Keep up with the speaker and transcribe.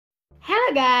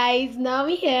Hello guys,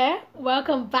 Naomi here.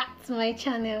 Welcome back to my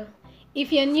channel.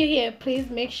 If you're new here, please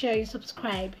make sure you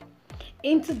subscribe.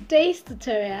 In today's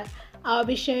tutorial, I'll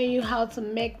be showing you how to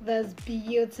make this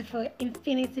beautiful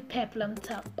infinity peplum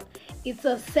top. It's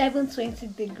a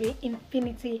 720-degree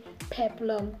infinity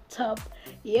peplum top.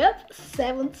 Yep,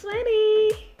 720.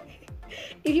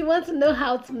 If you want to know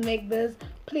how to make this,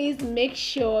 please make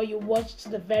sure you watch to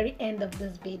the very end of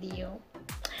this video.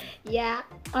 Yeah,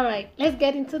 alright, let's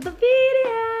get into the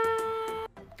video.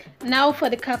 Now for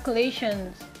the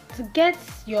calculations. To get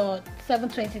your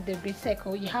 720-degree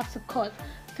circle, you have to cut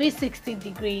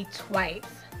 360-degree twice.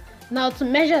 Now to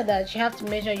measure that, you have to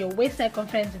measure your waist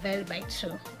circumference divided by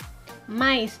 2.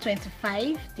 Mine is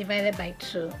 25 divided by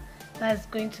 2. That's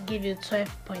going to give you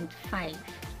 12.5.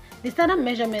 The standard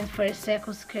measurement for a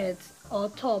circle skirt or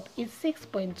top is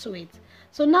 6.28.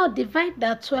 So now divide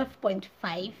that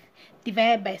 12.5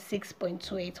 divided by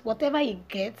 6.28. Whatever you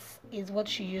get is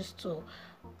what you use to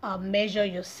measure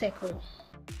your circle.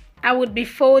 I would be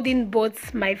folding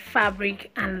both my fabric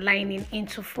and lining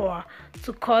into 4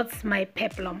 to cut my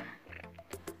peplum.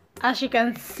 As you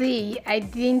can see, I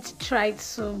didn't try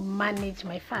to manage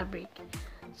my fabric.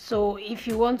 So if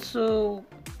you want to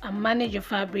manage your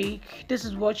fabric, this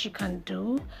is what you can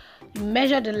do. You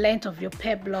measure the length of your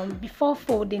peplum before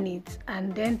folding it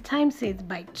and then times it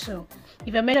by 2.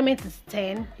 If your measurement is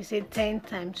 10, you say 10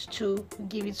 times 2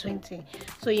 give you 20.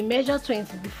 So you measure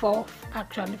 20 before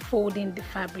actually folding the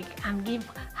fabric and give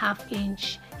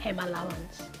half-inch hem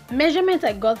allowance. Measurement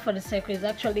I got for the circle is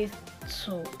actually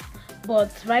 2,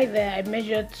 but right there I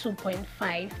measured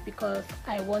 2.5 because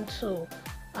I want to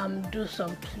do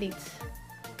some pleats.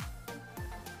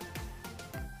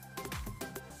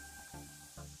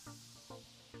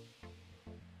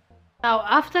 Now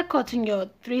after cutting your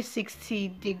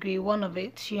 360-degree one of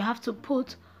it, you have to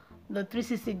put the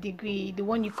 360-degree, the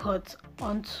one you cut,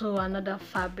 onto another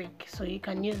fabric, so you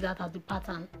can use that as the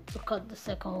pattern to cut the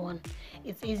second one.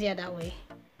 It's easier that way.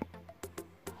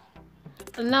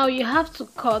 Now you have to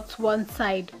cut one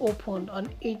side open on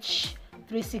each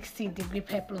 360-degree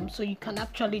peplum so you can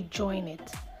actually join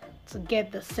it to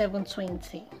get the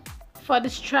 720. For the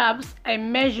straps, I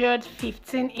measured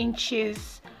 15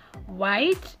 inches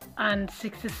wide and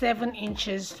 67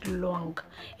 inches long.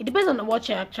 It depends on what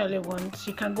you actually want.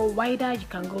 You can go wider, you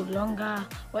can go longer,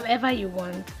 whatever you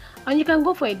want, and you can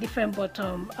go for a different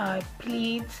bottom,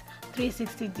 pleats,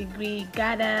 360-degree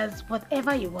gathers,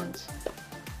 whatever you want.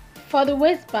 For the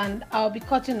waistband, I'll be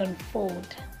cutting on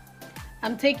fold.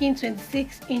 I'm taking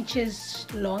 26 inches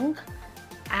long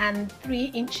and 3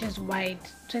 inches wide.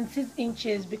 26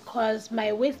 inches because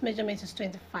my waist measurement is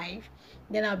 25.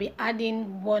 Then I'll be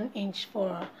adding 1 inch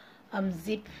for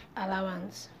zip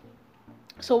allowance.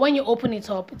 So when you open it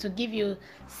up, it will give you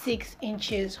 6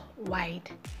 inches wide,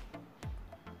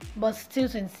 but still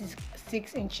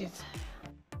 26 inches.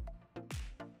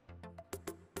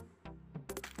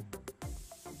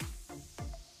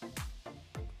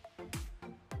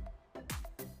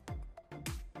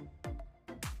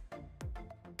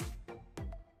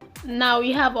 Now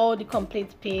you have all the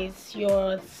complete piece,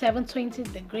 your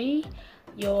 720-degree,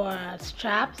 your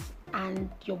straps, and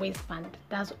your waistband.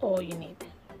 That's all you need.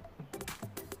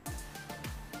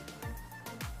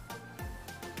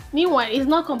 Meanwhile, it's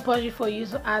not compulsory for you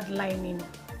to add lining.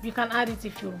 You can add it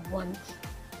if you want.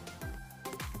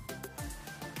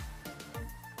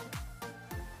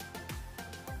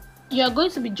 You are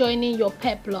going to be joining your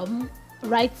peplum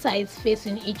right sides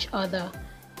facing each other.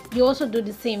 You also do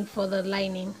the same for the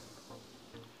lining.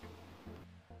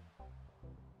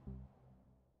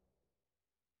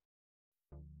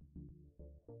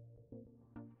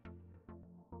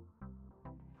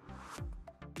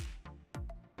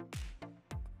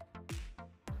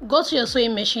 Go to your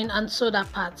sewing machine and sew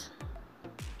that part.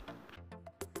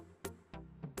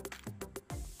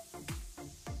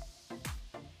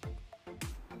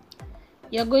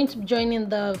 You're going to be joining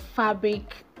the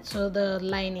fabric to the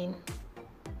lining.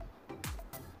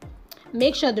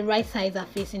 Make sure the right sides are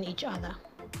facing each other.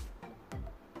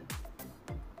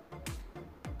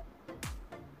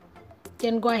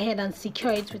 Then go ahead and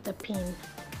secure it with a pin.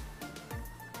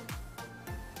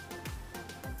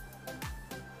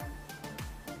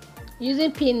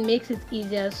 Using pin makes it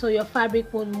easier so your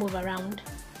fabric won't move around.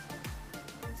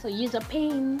 So use a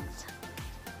pin.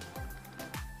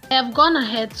 I have gone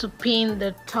ahead to pin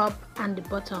the top and the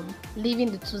bottom,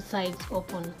 leaving the two sides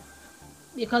open,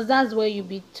 because that's where you'll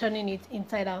be turning it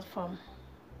inside out from.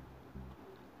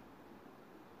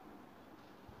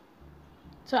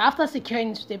 So after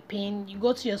securing it with the pin, you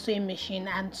go to your sewing machine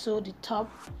and sew the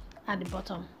top and the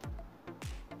bottom.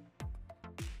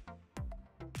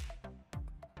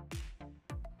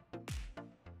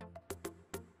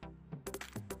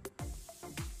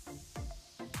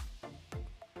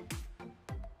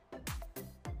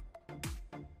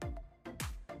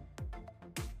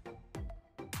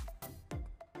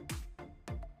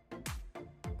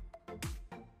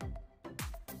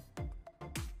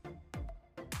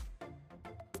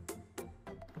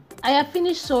 I have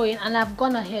finished sewing and I've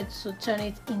gone ahead to turn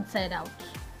it inside out.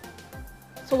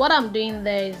 So what I'm doing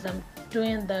there is I'm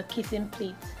doing the kissing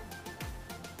pleat.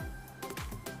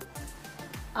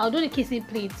 I'll do the kissing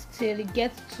pleat till it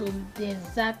gets to the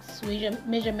exact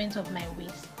measurement of my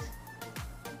waist,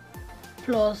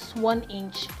 plus 1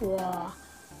 inch for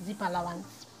zip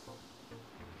allowance.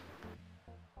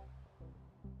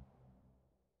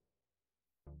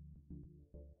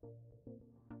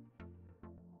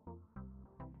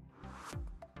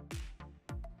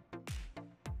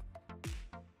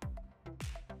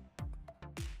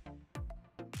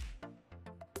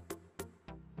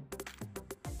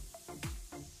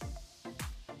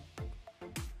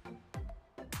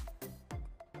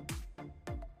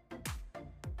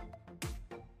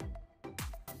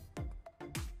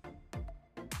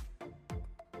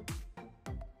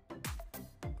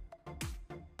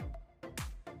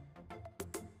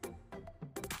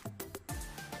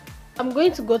 I'm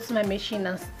going to go to my machine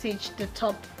and stitch the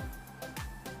top.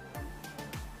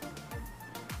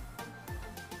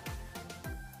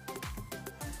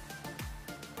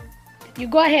 You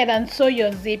go ahead and sew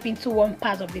your zip into one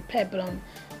part of the peplum,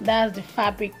 that's the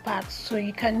fabric part, so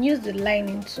you can use the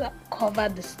lining to cover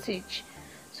the stitch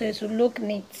so it will look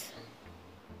neat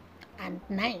and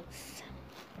nice.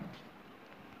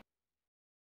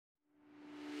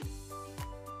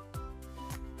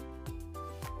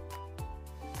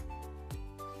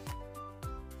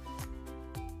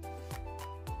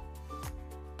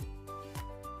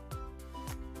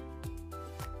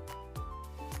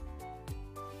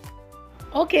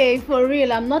 Okay, for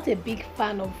real, I'm not a big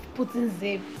fan of putting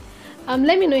zip.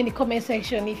 Let me know in the comment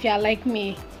section if you are like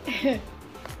me. I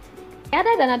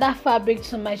added another fabric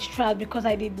to my strap because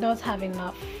I did not have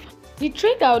enough. The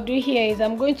trick I'll do here is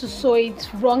I'm going to sew it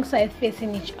wrong side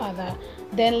facing each other.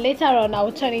 Then later on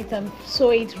I'll turn it and sew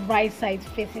it right side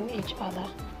facing each other.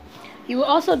 You will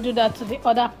also do that to the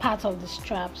other part of the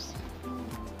straps.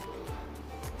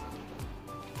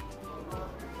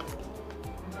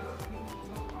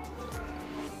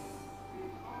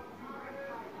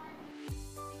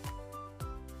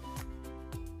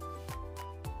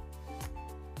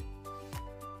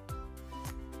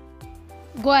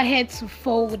 Go ahead to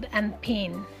fold and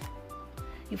pin.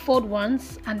 You fold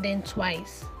once and then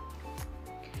twice.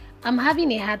 I'm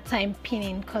having a hard time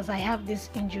pinning because I have this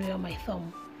injury on my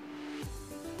thumb,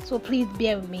 so please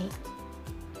bear with me.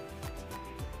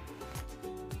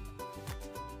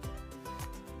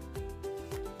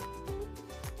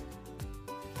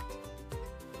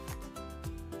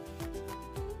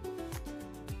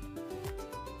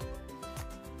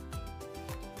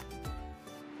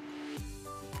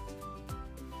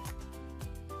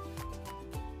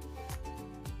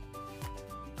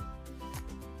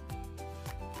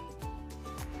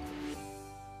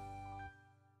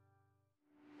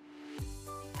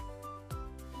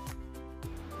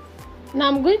 Now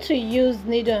I'm going to use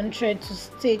needle and thread to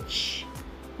stitch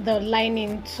the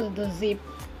lining to the zip.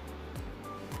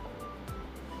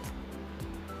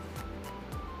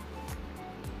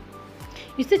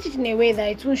 You stitch it in a way that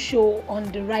it will show on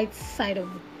the right side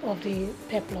of the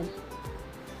peplum.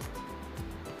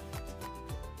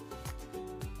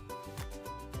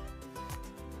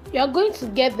 You are going to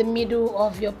get the middle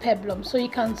of your peplum so you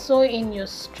can sew in your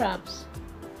straps.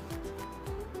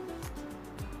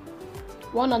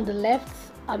 One on the left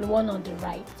and one on the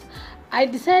right. I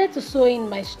decided to sew in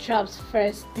my straps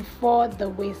first before the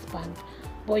waistband,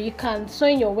 but you can sew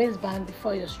in your waistband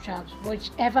before your straps,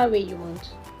 whichever way you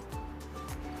want.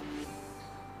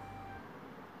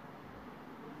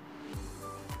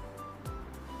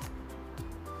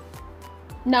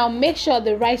 Now make sure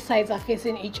the right sides are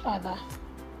facing each other.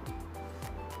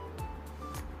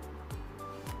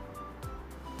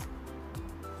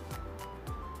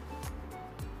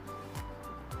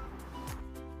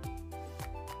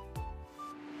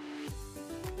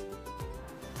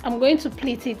 I'm going to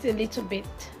pleat it a little bit.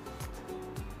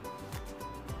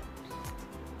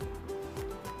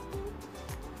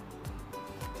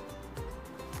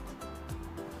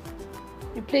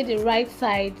 You pleat the right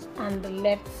side and the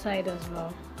left side as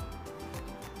well.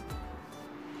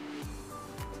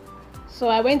 So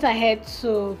I went ahead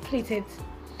to pleat it,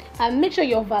 and make sure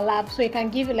you overlap so you can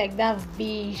give it like that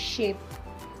V shape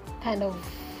kind of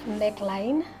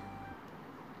neckline.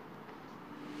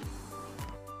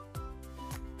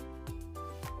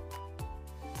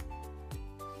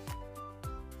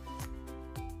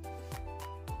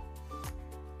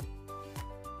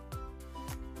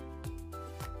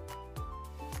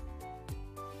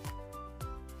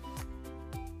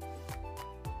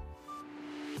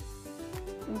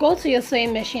 Go to your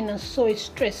sewing machine and sew a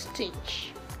straight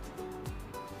stitch.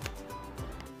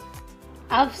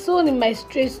 I've sewn in my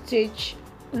straight stitch.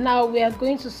 Now we are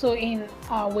going to sew in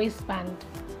our waistband.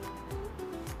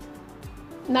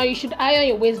 Now you should iron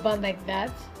your waistband like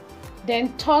that,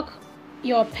 then tuck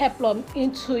your peplum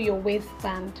into your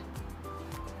waistband.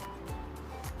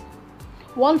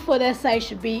 One further side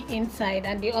should be inside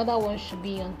and the other one should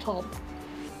be on top.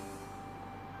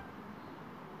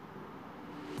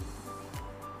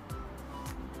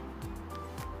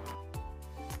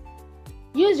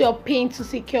 Use your pin to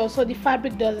secure so the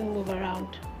fabric doesn't move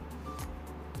around.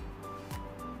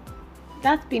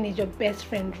 That pin is your best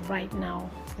friend right now,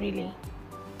 really.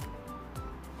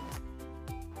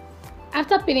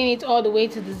 After pinning it all the way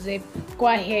to the zip, go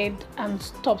ahead and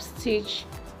stop stitch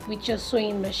with your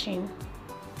sewing machine.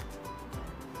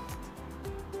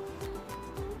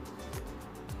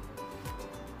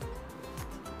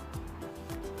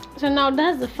 So now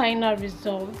that's the final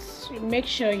result. You make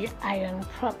sure you iron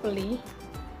properly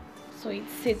so it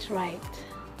sits right.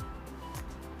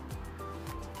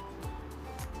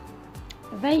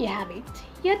 There you have it.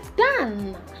 You're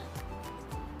done.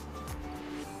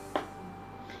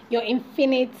 Your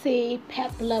infinity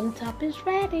peplum top is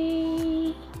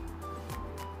ready.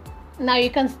 Now you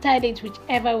can style it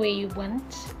whichever way you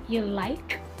want, you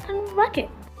like, and rock it.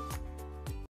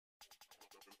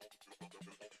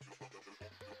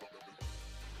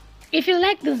 If you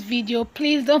like this video,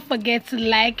 please don't forget to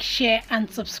like, share and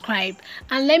subscribe,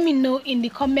 and let me know in the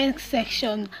comment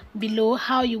section below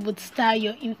how you would style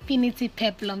your infinity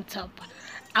peplum top.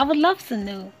 I would love to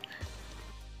know.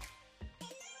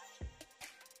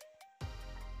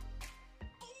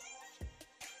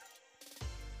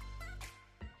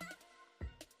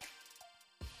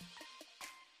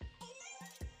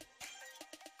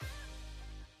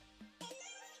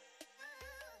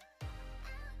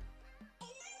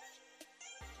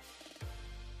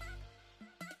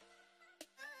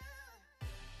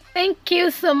 Thank you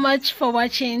so much for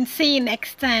watching. See you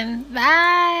next time.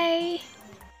 Bye.